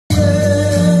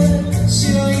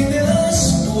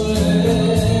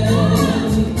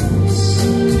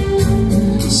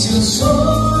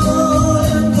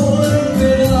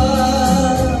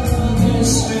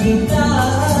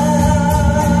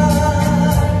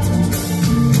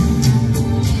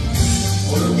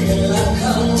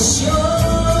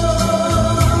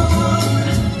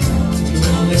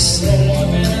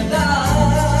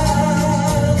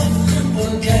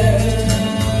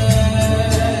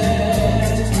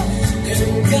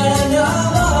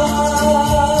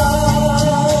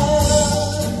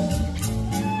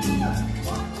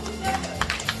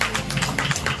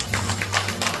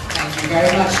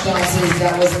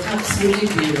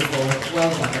Absolutely beautiful. Well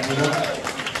done, everyone.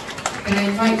 Can I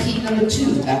invite heat number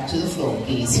 2 back to the floor,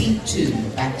 please? Heat 2,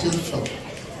 back to the floor.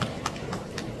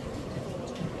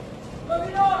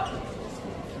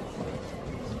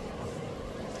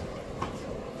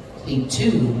 Heat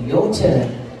 2, your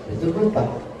turn with the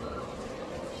rumba.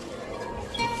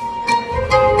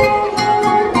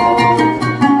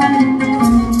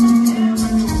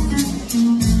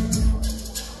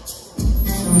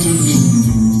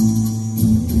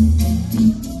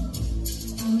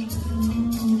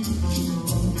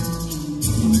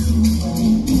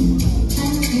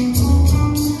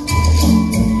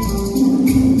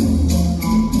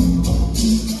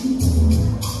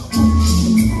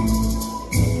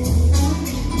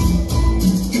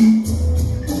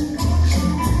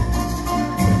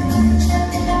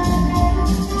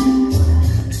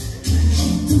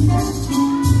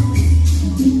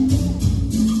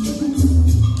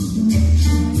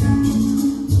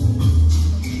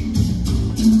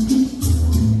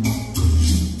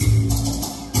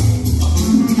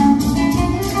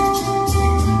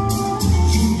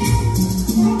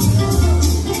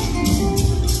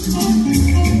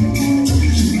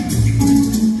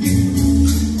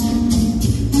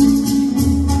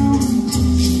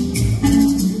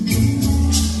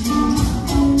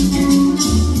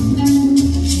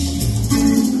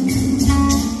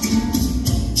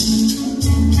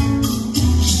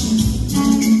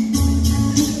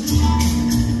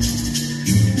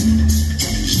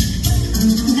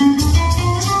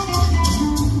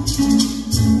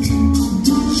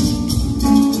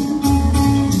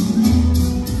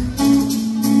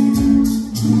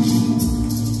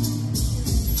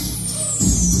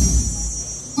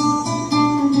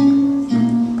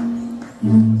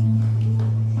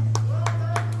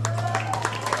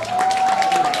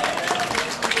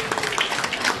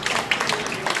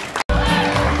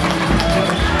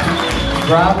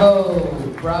 Bravo,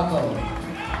 bravo.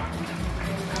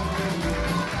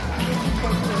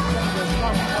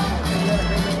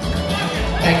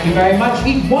 Thank you very much,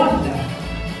 Heat 1.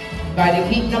 Inviting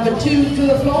Heat number 2 to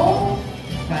the floor.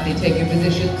 Kindly take your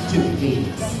positions too, please.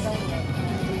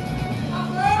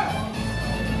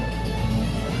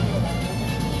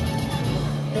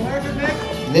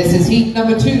 This is Heat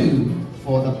number 2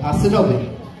 for the Paso Doble.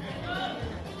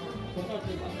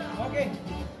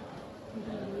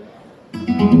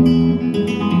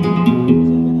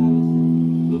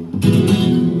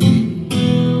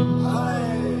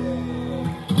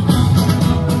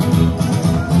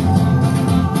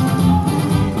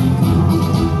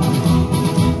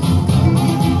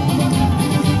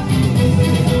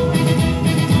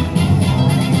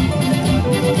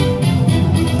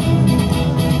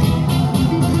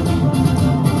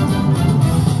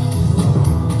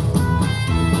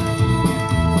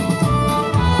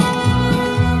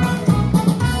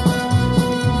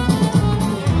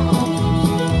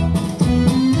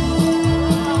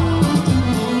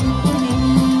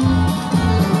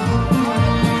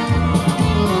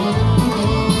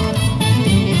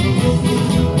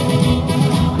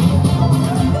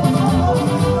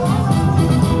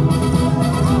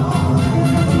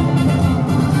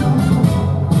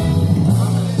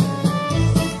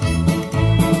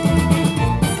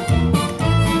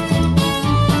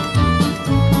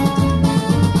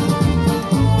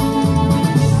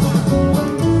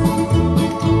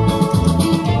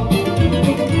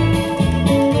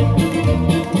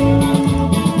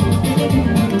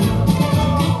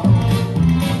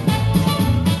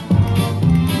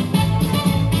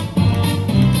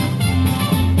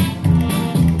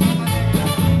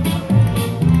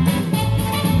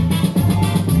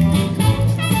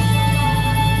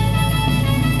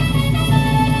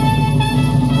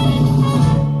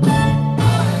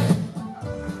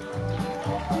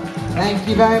 Thank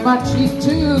you very much, Heat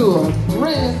 2.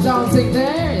 Brilliant dancing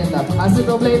there in the Paso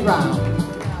Doble round.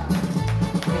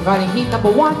 Inviting Heat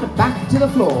number 1 back to the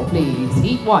floor, please.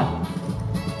 Heat 1.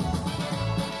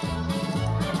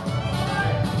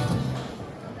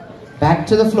 Back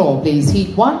to the floor, please.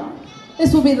 Heat 1.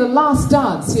 This will be the last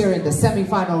dance here in the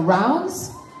semi-final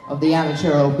rounds of the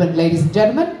Amateur Open, ladies and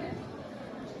gentlemen.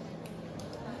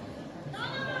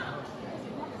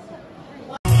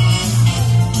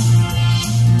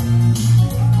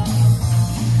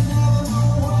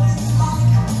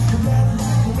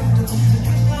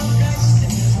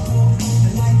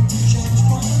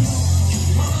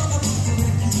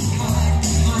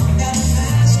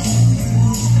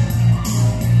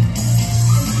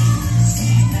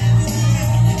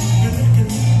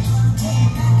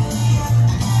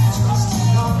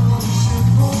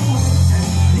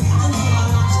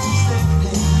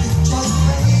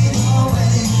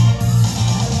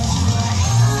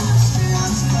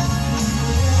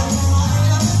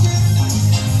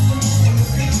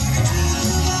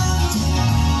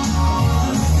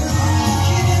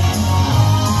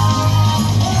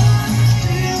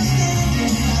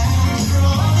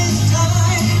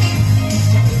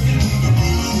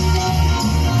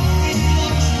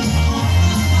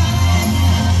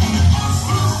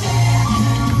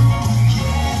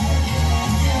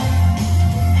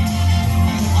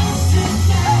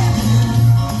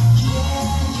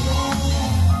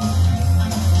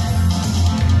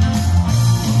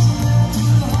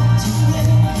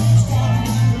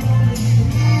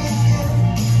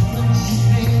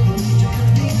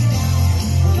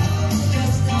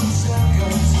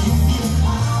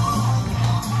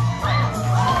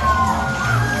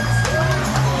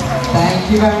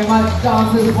 Thank you very much,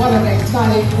 dancers. What an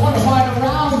exciting quarterfinal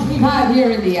round we've had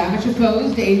here in the amateur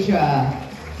closed Asia.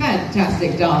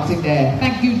 Fantastic dancing there.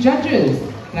 Thank you, judges.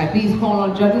 Can I please call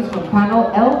on judges from panel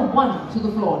L1 to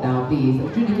the floor now, please.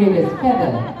 Adjudicators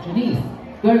Heather, Janice,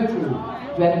 Gertrude,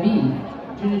 Genevieve,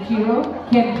 Junichiro,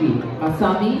 Kenji,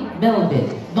 Masami,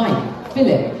 Melvin, Mike,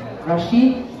 Philip,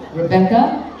 Rashid,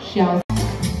 Rebecca, Xiao.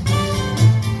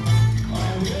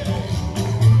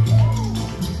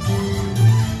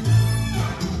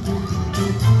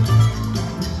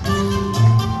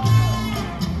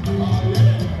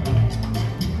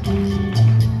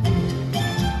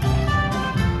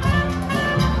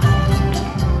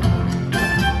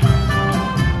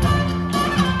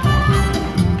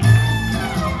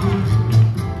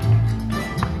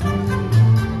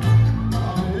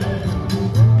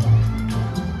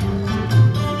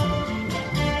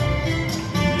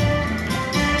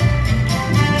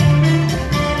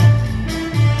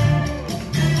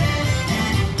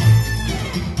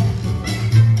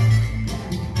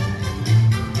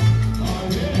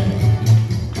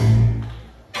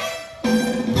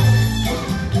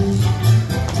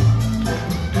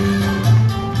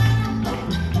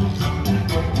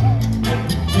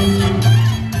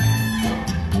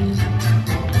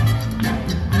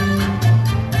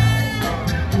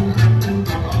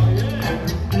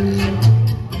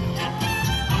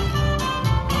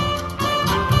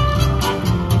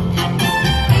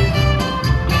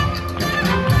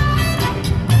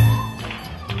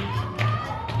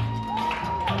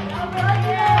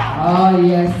 Oh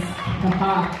yes,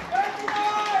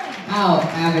 our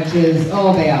amateurs,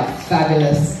 oh they are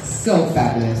fabulous, so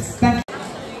fabulous. Thank you.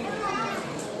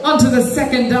 On to the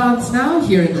second dance now,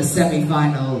 here in the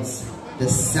semi-finals, the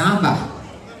samba.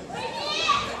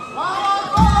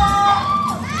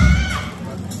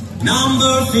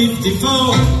 Number 54,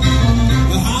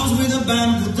 the house with a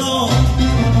bamboo door,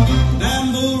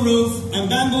 bamboo roof and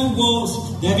bamboo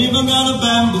walls, they've even got a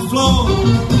bamboo floor.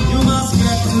 You must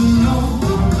get to know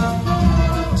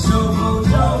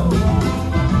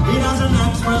he doesn't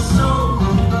express so.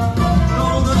 No,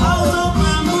 the house of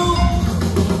bamboo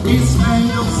is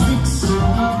made of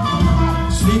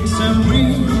sticks and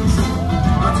rings,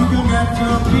 but you can get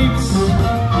your peeps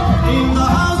in the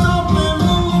house of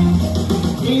bamboo.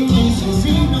 In this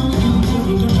casino, you do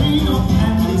the trino,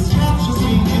 and this capture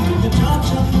swing into the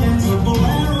cha-cha, dance the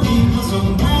bolero, in the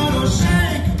sombrero,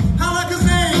 shake,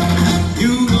 halakazay.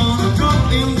 You gonna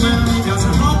drop in when you got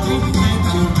some rocking, and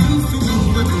you do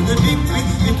to the big thing,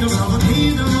 because I'm a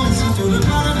leader, listen to the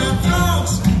bottom that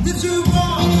flows. Did you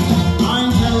walk? I'm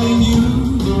telling you.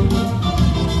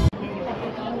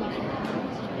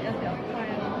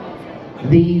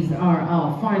 These are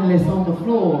our finalists on the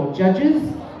floor, judges,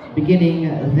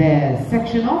 beginning their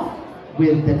section off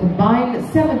with the combined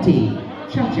 70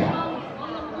 cha-cha.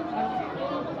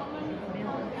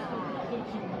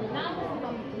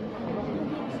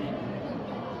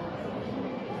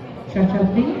 Cha-cha,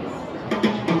 please.